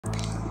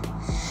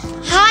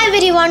Hi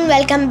everyone,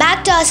 welcome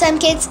back to Awesome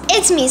Kids.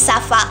 It's me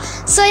Safa.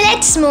 So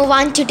let's move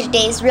on to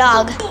today's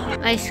vlog.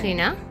 Ice cream,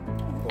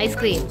 ice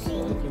cream.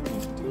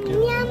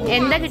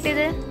 എന്താ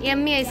കിട്ടിയത്?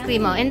 Yummy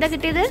ഐസ്ക്രീമോ? എന്താ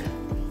കിട്ടിയത്?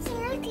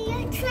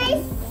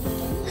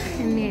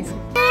 Yummy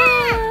ice cream.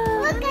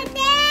 Look at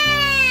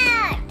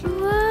that!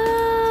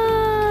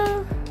 Wow.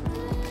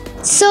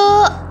 So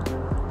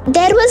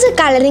there was a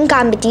coloring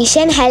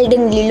competition held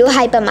in LULU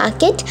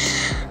hypermarket.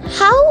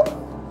 How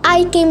I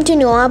came to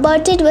know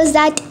about it was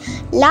that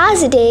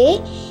last day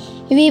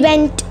we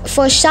went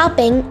for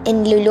shopping in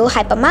LULU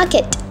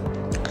hypermarket.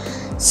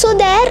 So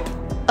there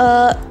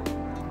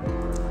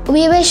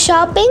we were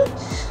shopping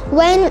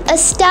when a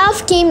staff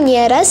came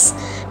near us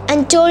and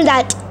told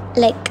that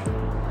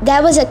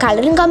there was a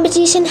coloring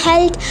competition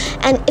held,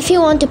 and if you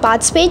want to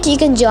participate you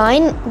can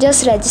join, just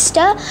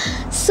register.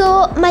 So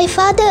my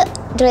father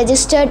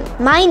registered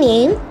my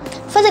name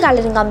for the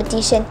coloring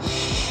competition,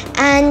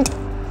 and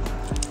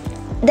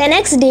the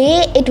next day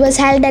it was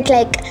held at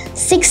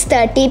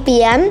 6:30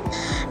 p.m.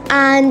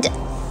 and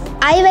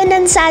I went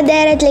and sat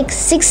there at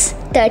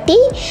 6:30,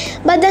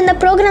 but then the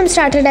program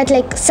started at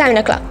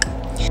 7 o'clock.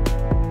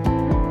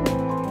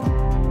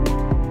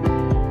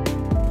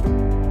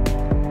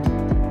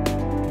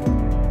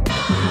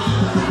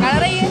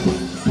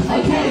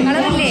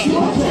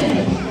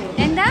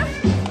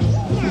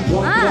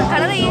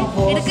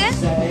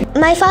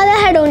 My father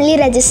had only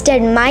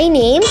registered my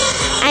name,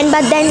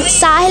 but then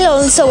Sahil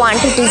also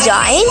wanted to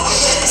join.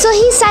 So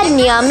he sat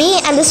near me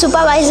and the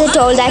supervisor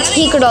told that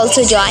he could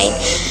also join.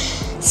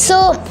 So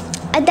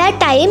at that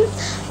time,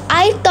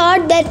 I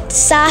thought that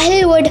Sahil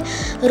would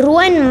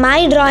ruin my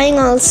drawing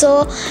also,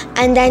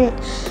 and then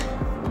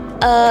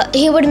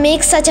he would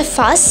make such a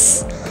fuss.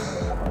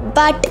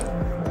 But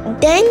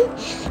then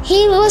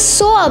he was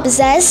so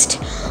obsessed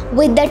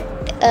with the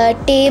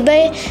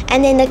table and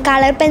then the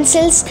color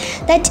pencils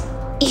that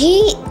he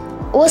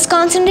was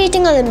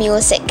concentrating on the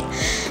music.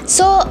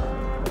 So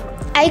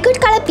I could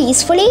color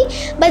peacefully,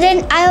 but then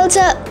I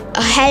also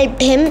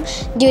helped him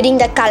during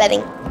the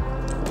coloring.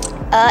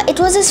 It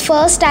was his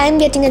first time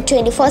getting a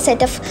 24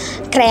 set of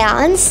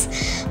crayons,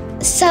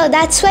 so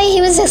that's why he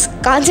was just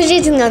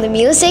concentrating on the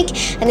music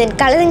and then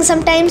coloring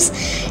sometimes.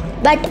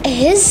 But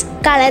his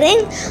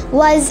coloring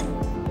was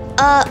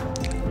a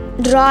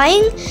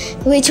drawing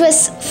which was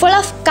full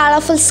of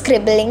colorful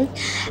scribbling,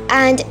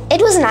 and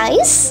it was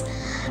nice.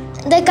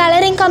 The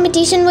coloring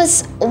competition was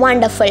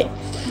wonderful,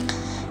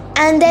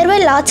 and there were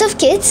lots of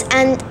kids,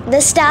 and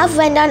the staff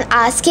went on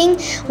asking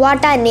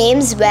what our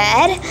names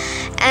were,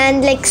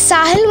 and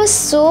Sahil was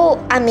so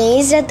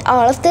amazed at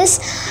all of this.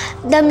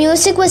 The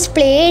music was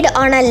played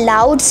on a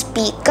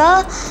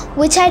loudspeaker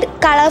which had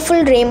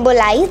colorful rainbow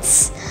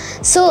lights,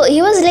 so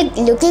he was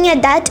looking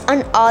at that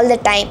on all the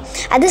time.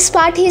 At this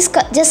part he's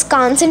just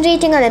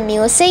concentrating on the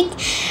music,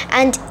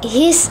 and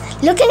he's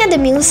looking at the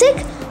music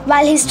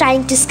while he's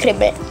trying to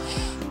scribble.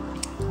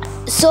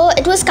 So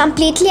it was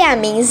completely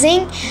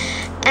amazing,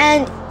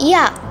 and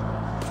yeah,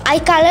 I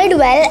colored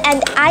well,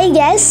 and I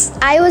guess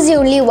I was the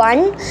only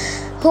one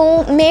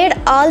who made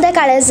all the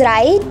colors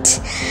right.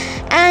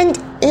 And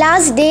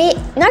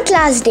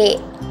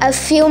a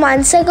few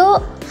months ago,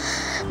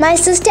 my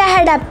sister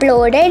had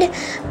uploaded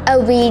a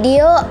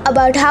video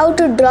about how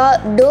to draw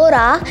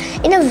Dora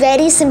in a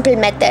very simple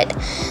method.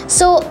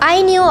 So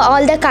I knew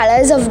all the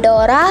colors of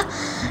Dora,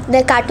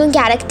 the cartoon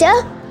character,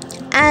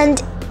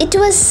 and it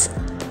was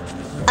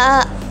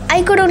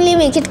I could only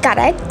make it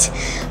correct,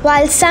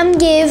 while some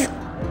gave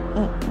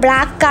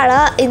black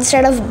color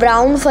instead of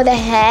brown for the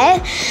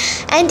hair.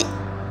 And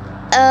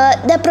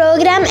the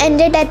program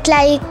ended at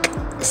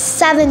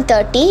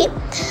 7:30,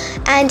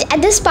 and at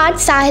this part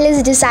Sahil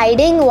is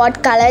deciding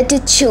what color to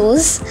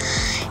choose.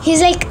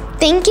 He's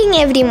thinking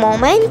every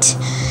moment,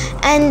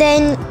 and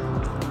then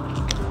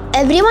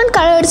everyone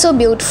colored so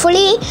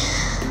beautifully.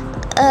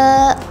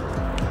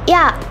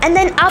 And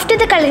then after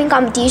the coloring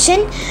competition,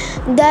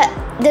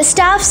 the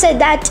staff said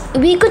that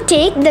we could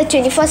take the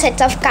 24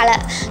 sets of color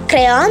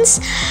crayons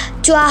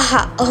to our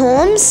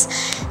homes.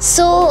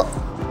 So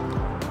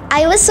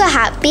I was so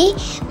happy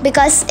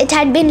because it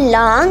had been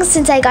long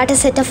since I got a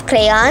set of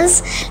crayons.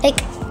 I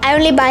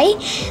only buy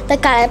the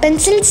color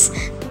pencils,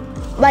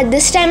 but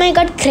this time I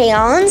got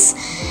crayons,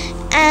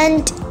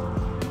 and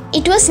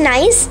it was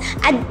nice.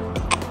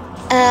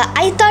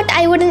 I thought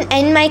I wouldn't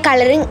end my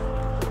coloring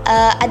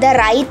at the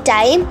right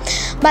time,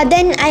 but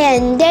then I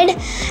ended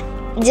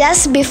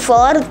just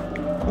before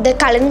the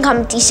coloring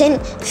competition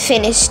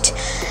finished.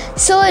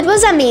 So it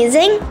was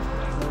amazing.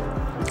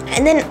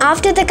 And then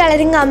after the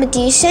coloring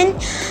competition,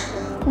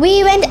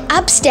 we went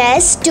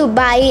upstairs to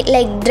buy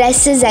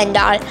dresses and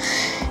all.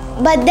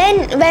 But then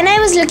when I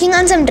was looking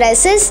on some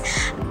dresses,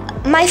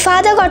 my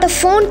father got a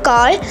phone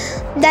call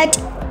that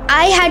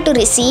I had to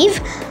receive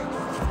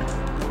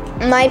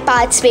my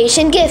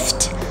participation gift.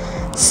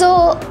 So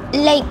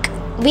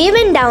we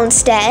went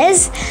downstairs,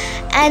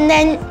 and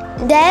then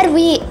there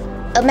we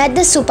met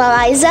the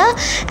supervisor,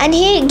 and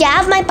he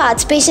gave my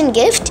participation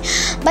gift,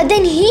 but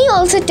then he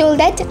also told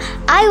that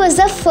I was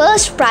the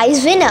first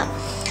prize winner,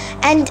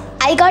 and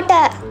I got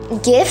a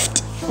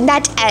gift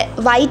that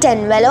white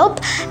envelope,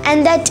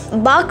 and that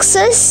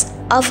boxes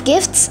of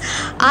gifts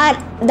are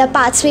the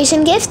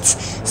participation gifts.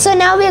 So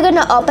now we're going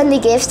to open the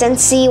gifts and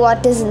see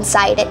what is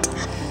inside it.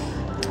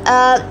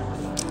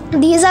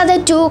 These are the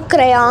 2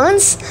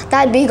 crayons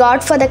that we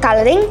got for the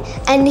coloring,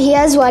 and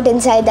here's what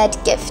inside that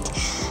gift.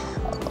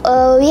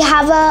 We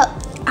have a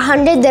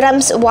 100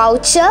 dirhams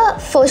voucher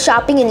for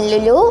shopping in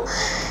LULU.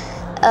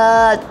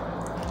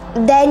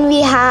 Then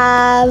we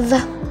have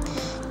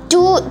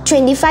 2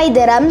 25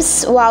 dirhams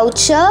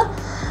voucher,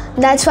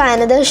 that's for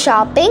another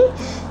shopping.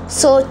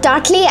 So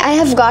totally I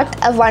have got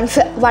a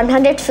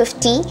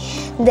 150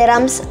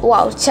 dirhams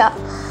voucher.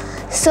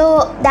 So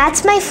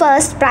that's my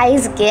first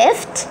prize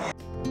gift.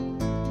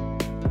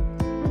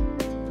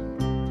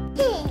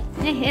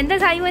 എന്താ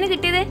സായിമോന്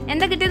കിട്ടിയത്?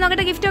 എന്താ കിട്ടിയത്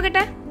നോക്കട്ടെ, gift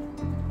നോക്കട്ടെ.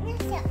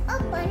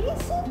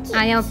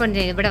 ആ ഞാൻ open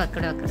ചെയ്യും. ഇവിടെ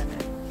വെക്കട്ടെ.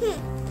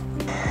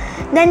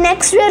 Then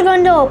next we are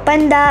going to open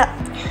the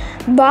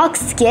box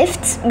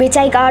gifts which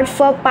I got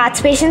for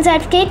participation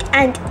certificate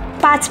and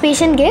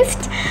participation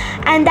gift,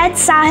 and that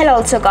Sahil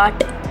also got.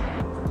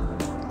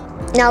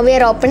 Now we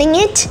are opening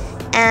it,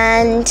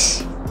 and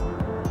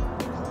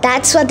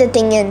that's what the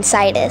thing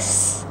inside is.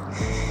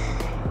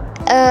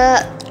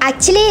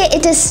 Actually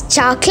it is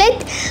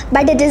chocolate,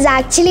 but it is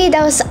actually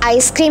those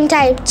ice cream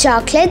type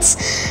chocolates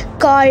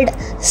called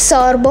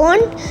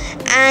sorbonne,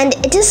 and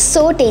it is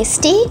so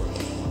tasty.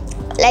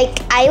 Like,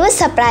 I was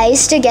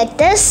surprised to get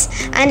this,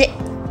 and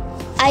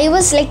I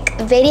was like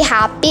very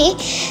happy.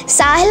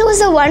 Sahil was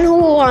the one who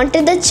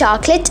wanted the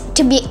chocolate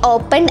to be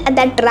opened at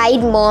that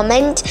right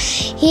moment.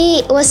 He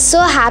was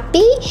so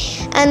happy,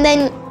 and then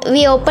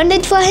we opened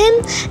it for him,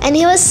 and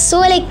he was so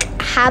like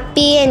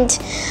happy, and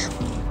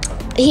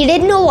he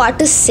didn't know what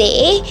to say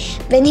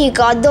when he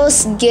got those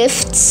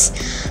gifts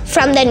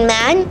from that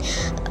man.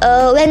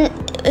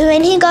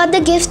 When he got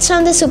the gifts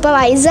from the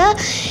supervisor,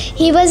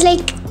 he was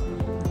like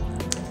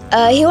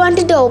he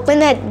wanted to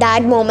open at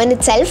that moment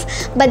itself,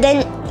 but then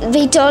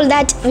we told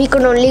that we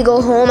could only go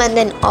home and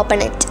then open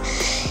it.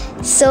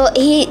 So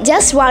he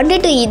just wanted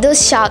to eat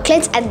those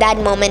chocolates at that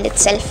moment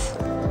itself.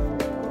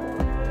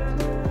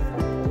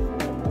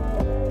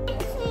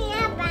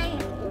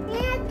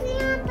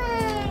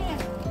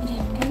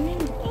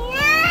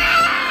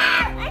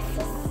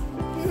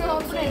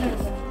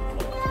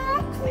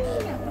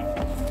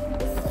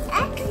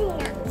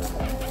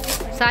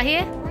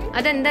 സാഹിയെ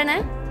അതെന്താണ്?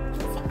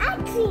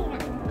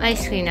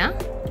 ഐസ്ക്രീമാ?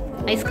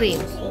 Ice cream.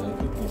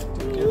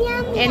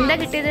 എന്താ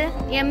കിട്ടിയത്?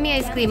 Yummy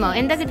ഐസ്ക്രീമോ?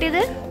 എന്താ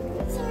കിട്ടിയത്?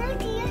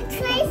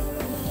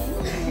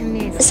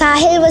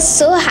 Sahil was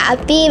so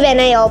happy when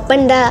I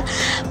opened the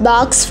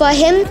box for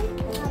him.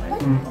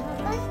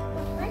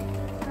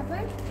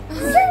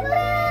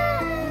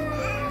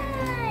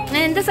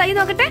 എന്താ സായി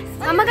നോക്കട്ടെ,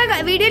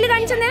 അമ്മക്ക് വീഡിയോയിൽ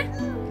കാണിച്ചെന്നേ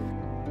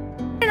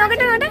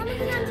നോക്കട്ടെ.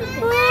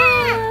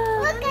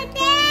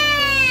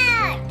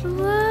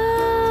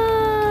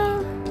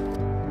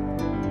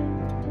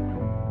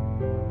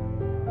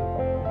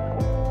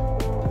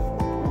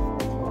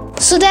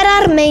 So there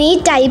are many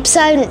types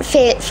and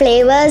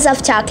flavors of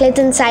chocolate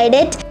inside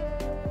it.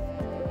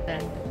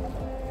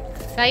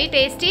 Sai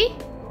tasty?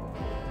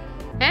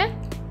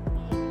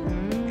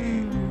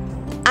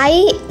 I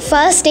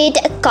first ate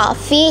a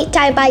coffee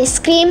type ice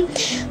cream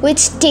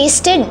which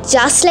tasted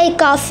just like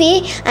coffee,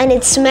 and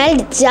it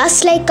smelled just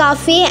like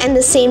coffee, and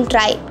the same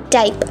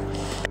type.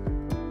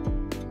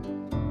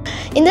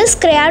 In this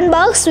crayon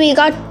box we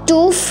got 2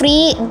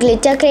 free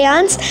glitter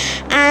crayons,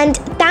 and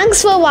thanks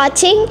for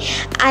watching.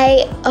 I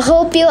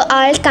hope you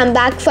all come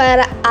back for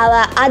our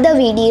other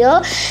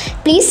video.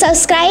 Please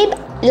subscribe,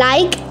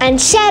 like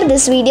and share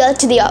this video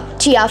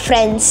to your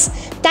friends.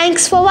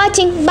 Thanks for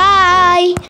watching. Bye.